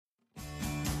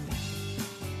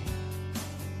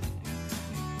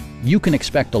You can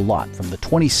expect a lot from the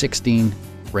 2016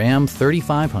 Ram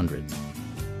 3500.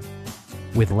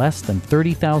 With less than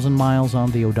 30,000 miles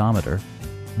on the odometer,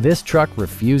 this truck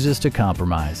refuses to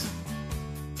compromise.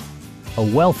 A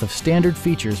wealth of standard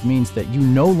features means that you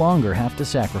no longer have to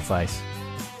sacrifice,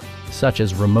 such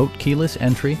as remote keyless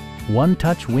entry,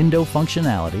 one-touch window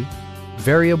functionality,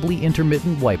 variably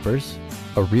intermittent wipers,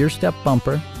 a rear step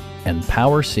bumper, and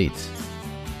power seats.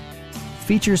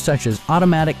 Features such as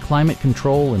automatic climate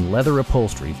control and leather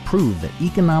upholstery prove that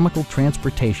economical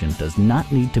transportation does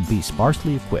not need to be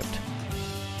sparsely equipped.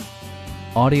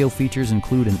 Audio features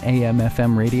include an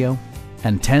AM/FM radio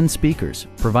and 10 speakers,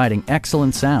 providing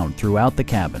excellent sound throughout the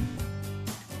cabin.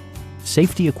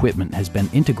 Safety equipment has been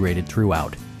integrated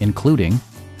throughout, including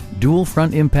dual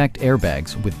front impact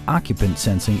airbags with occupant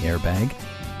sensing airbag,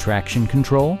 traction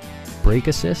control, brake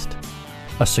assist,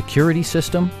 a security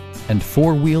system, and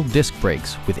four-wheel disc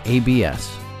brakes with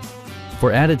ABS.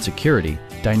 For added security,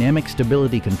 dynamic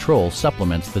stability control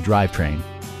supplements the drivetrain.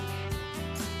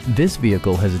 This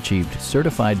vehicle has achieved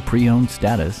certified pre-owned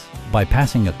status by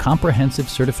passing a comprehensive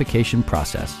certification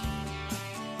process.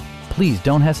 Please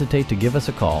don't hesitate to give us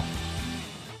a call